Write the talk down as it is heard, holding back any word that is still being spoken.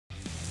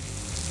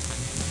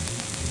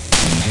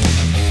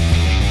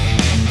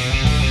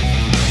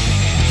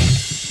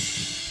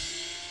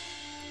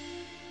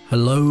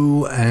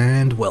Hello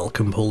and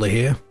welcome, Pauleh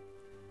here.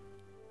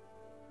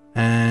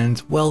 And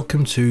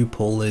welcome to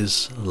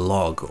Pauleh's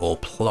log, or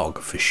PLOG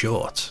for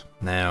short.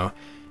 Now,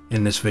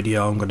 in this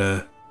video I'm going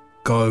to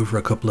go over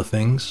a couple of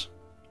things.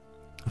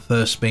 The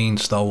first being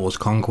Star Wars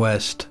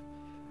Conquest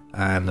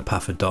and the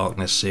Path of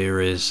Darkness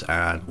series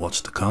and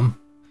what's to come.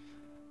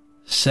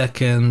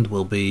 Second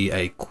will be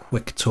a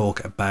quick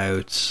talk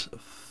about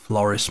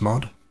Floris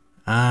mod.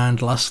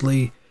 And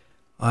lastly,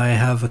 I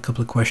have a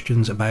couple of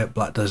questions about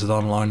Black Desert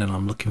Online and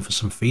I'm looking for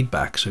some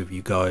feedback, so if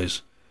you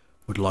guys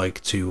would like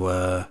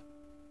to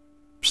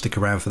stick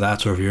around for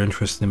that, or if you're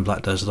interested in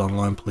Black Desert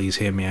Online, please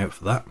hear me out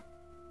for that.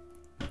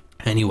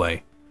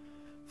 Anyway,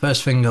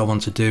 first thing I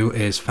want to do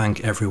is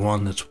thank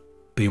everyone that's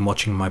been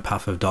watching my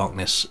Path of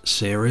Darkness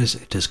series.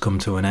 It has come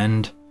to an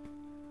end.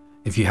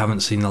 If you haven't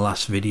seen the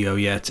last video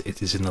yet,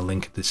 it is in the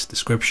link in this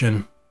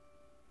description.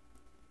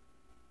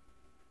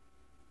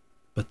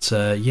 But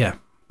yeah.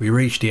 We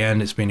reached the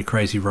end. It's been a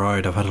crazy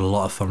ride. I've had a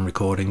lot of fun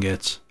recording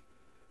it.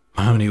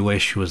 My only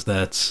wish was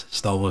that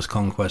Star Wars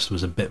Conquest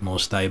was a bit more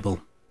stable.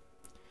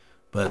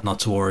 But not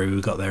to worry, we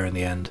got there in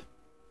the end.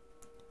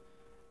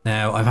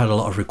 Now, I've had a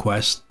lot of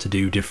requests to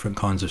do different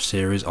kinds of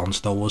series on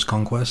Star Wars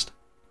Conquest.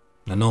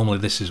 Now, normally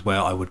this is where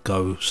I would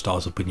go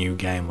start up a new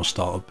game or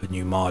start up a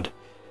new mod.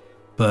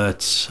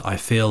 But I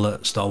feel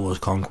that Star Wars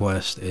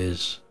Conquest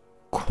is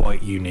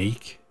quite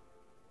unique.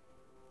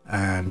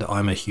 And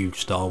I'm a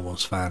huge Star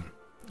Wars fan.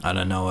 And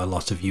I know a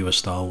lot of you are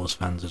Star Wars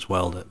fans as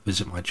well that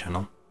visit my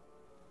channel.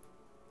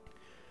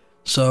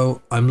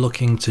 So I'm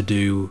looking to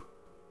do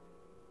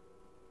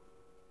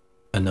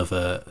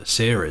another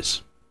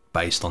series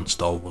based on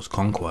Star Wars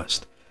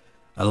Conquest.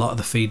 A lot of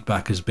the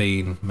feedback has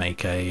been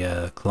make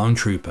a clone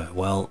trooper.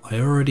 Well, I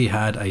already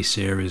had a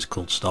series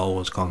called Star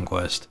Wars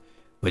Conquest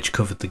which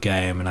covered the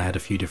game, and I had a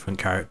few different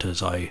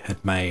characters I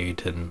had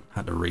made and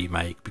had to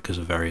remake because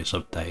of various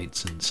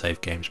updates and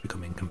save games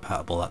becoming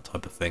incompatible, that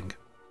type of thing.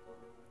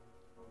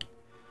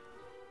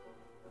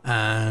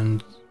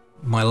 And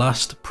my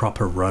last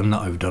proper run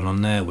that I've done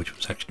on there, which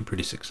was actually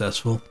pretty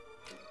successful,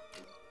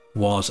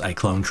 was a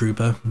clone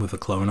trooper with a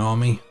clone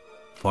army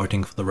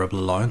fighting for the Rebel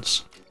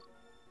Alliance.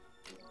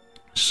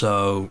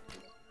 So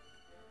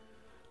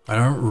I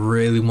don't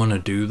really want to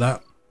do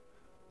that,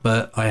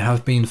 but I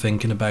have been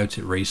thinking about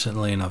it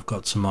recently and I've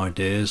got some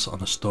ideas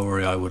on a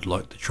story I would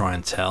like to try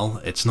and tell.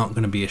 It's not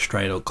going to be a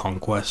straight up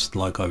conquest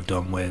like I've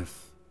done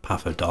with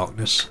Path of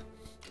Darkness,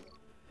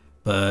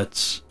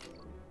 but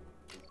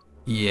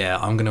yeah,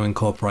 I'm going to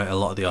incorporate a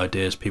lot of the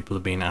ideas people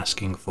have been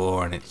asking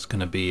for, and it's going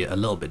to be a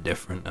little bit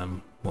different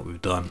than what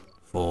we've done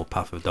for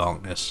Path of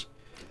Darkness.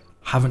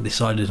 Haven't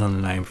decided on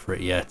the name for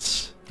it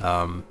yet.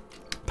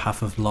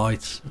 Path of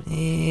Light?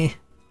 I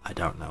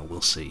don't know, we'll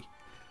see.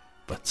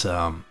 But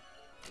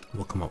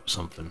we'll come up with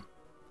something.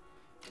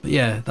 But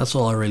yeah, that's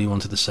all I really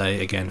wanted to say.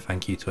 Again,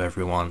 thank you to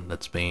everyone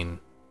that's been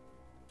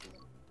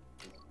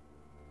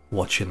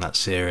watching that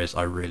series.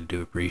 I really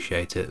do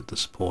appreciate it. The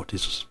support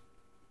is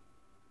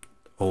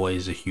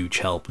always a huge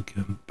help,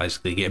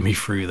 basically getting me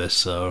through this,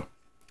 so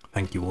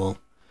thank you all.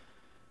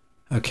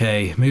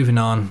 Okay, moving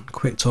on,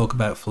 quick talk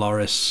about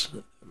Floris.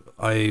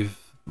 I'm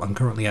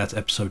currently at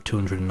episode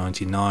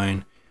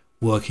 299,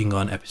 working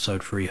on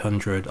episode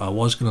 300. I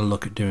was going to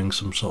look at doing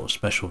some sort of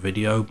special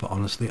video, but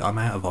honestly I'm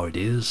out of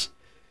ideas.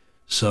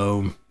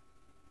 So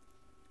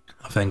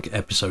I think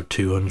episode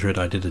 200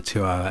 I did a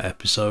 2-hour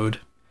episode.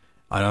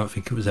 I don't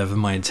think it was ever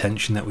my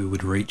intention that we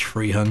would reach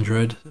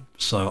 300,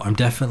 so I'm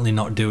definitely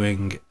not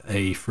doing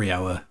a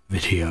 3-hour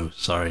video,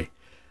 sorry.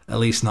 At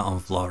least not on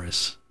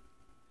Floris.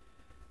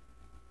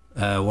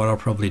 What I'll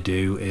probably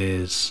do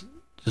is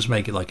just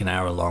make it like an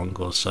hour long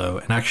or so,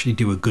 and actually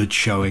do a good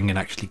showing and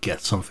actually get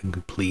something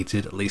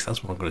completed. At least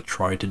that's what I'm going to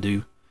try to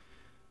do.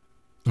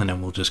 And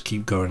then we'll just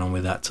keep going on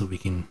with that till we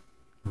can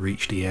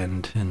reach the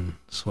end and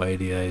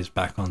Swadia is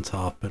back on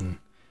top and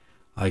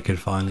I can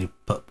finally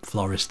put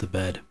Floris to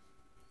bed.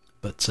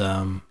 But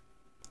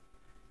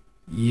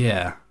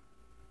yeah,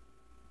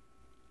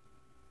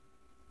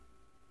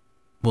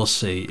 we'll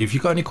see. If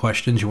you've got any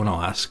questions you want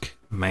to ask,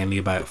 mainly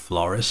about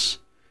Floris,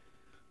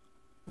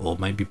 or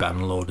maybe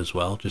Bannerlord as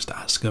well, just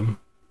ask them.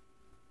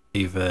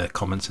 Either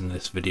comments in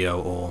this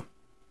video or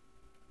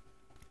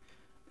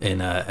in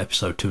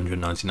episode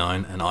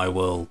 299, and I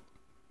will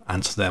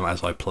answer them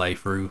as I play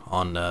through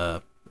on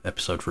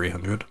episode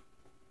 300.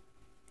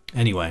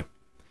 Anyway,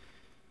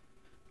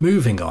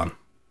 moving on.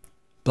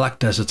 Black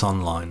Desert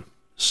Online.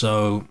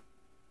 So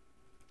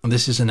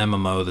this is an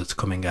MMO that's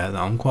coming out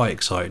that I'm quite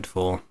excited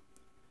for,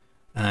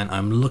 and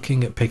I'm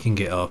looking at picking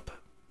it up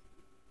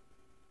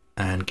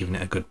and giving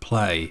it a good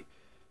play.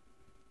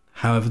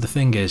 However, the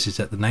thing is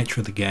that the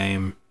nature of the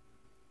game,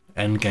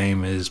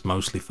 endgame is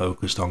mostly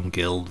focused on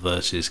guild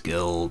versus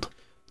guild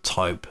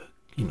type,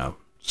 you know,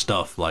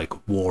 stuff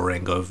like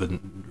warring over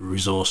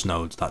resource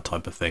nodes, that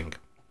type of thing.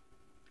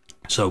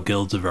 So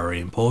guilds are very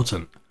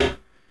important.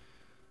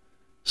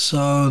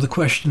 So the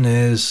question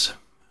is,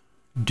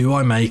 do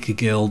I make a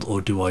guild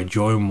or do I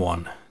join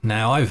one?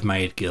 Now, I've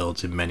made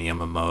guilds in many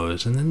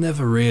MMOs and they're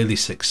never really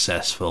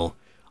successful.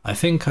 I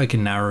think I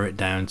can narrow it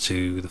down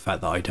to the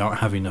fact that I don't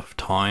have enough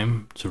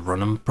time to run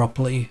them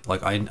properly.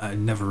 Like, I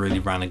never really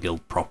ran a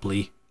guild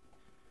properly.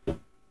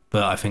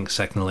 But I think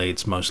secondly,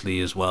 it's mostly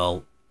as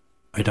well,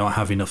 I don't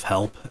have enough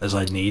help as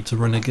I need to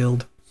run a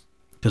guild.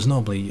 Because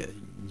normally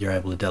you're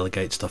able to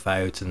delegate stuff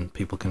out and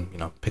people can, you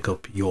know, pick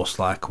up your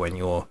slack when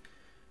you're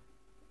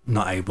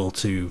not able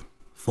to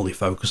fully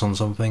focus on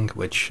something,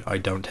 which I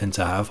don't tend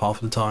to have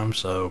half the time,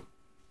 so.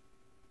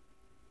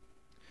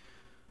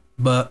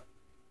 But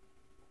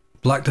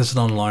Black Desert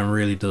Online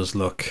really does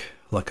look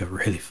like a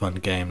really fun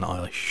game that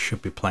I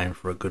should be playing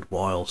for a good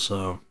while,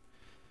 so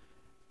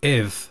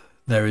if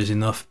there is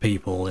enough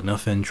people,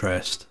 enough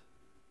interest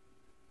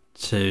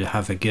to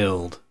have a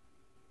guild,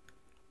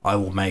 I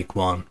will make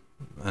one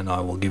and I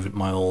will give it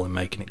my all in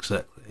making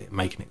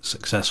it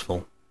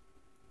successful.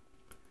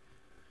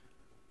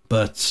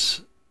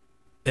 But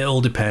it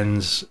all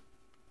depends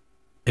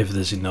if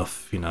there's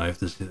enough, you know, if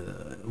there's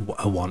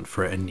a want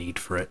for it, a need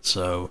for it.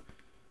 So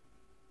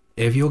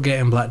if you're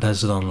getting Black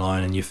Desert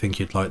Online and you think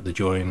you'd like to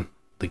join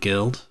the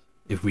guild,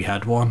 if we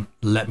had one,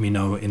 let me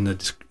know in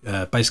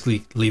the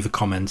basically leave a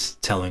comment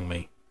telling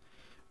me.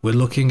 We're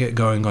looking at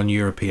going on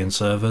European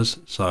servers,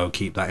 so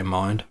keep that in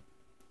mind.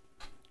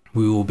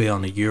 We will be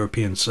on a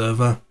European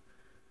server,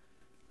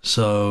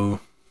 so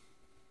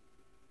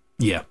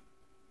yeah,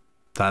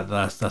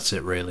 that's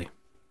it really.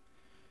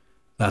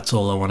 That's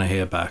all I want to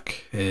hear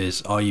back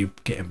is, are you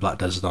getting Black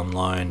Desert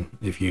Online?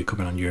 If you're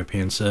coming on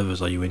European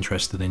servers, are you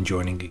interested in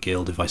joining a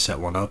guild if I set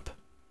one up?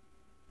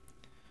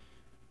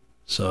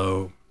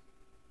 So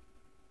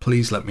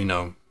please let me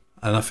know.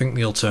 And I think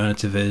the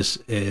alternative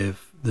is,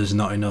 if there's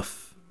not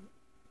enough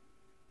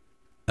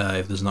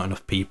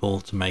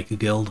people to make a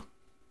guild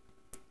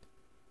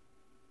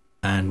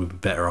and we'd be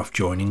better off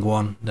joining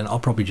one, then I'll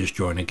probably just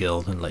join a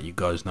guild and let you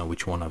guys know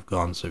which one I've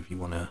gone. So if you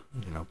want to,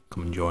 you know,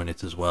 come and join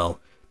it as well,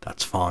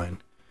 that's fine.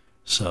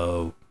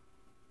 So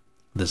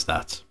there's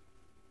that.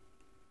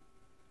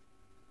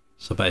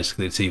 So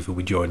basically it's either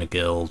we join a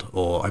guild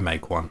or I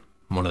make one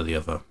or the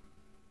other.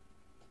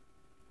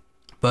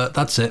 But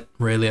that's it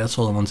really, that's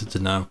all I wanted to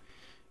know.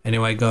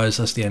 Anyway guys,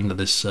 that's the end of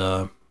this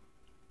Pauleh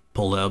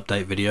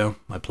update video,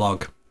 my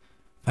PLOG.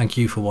 Thank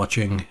you for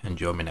watching and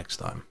join me next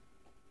time.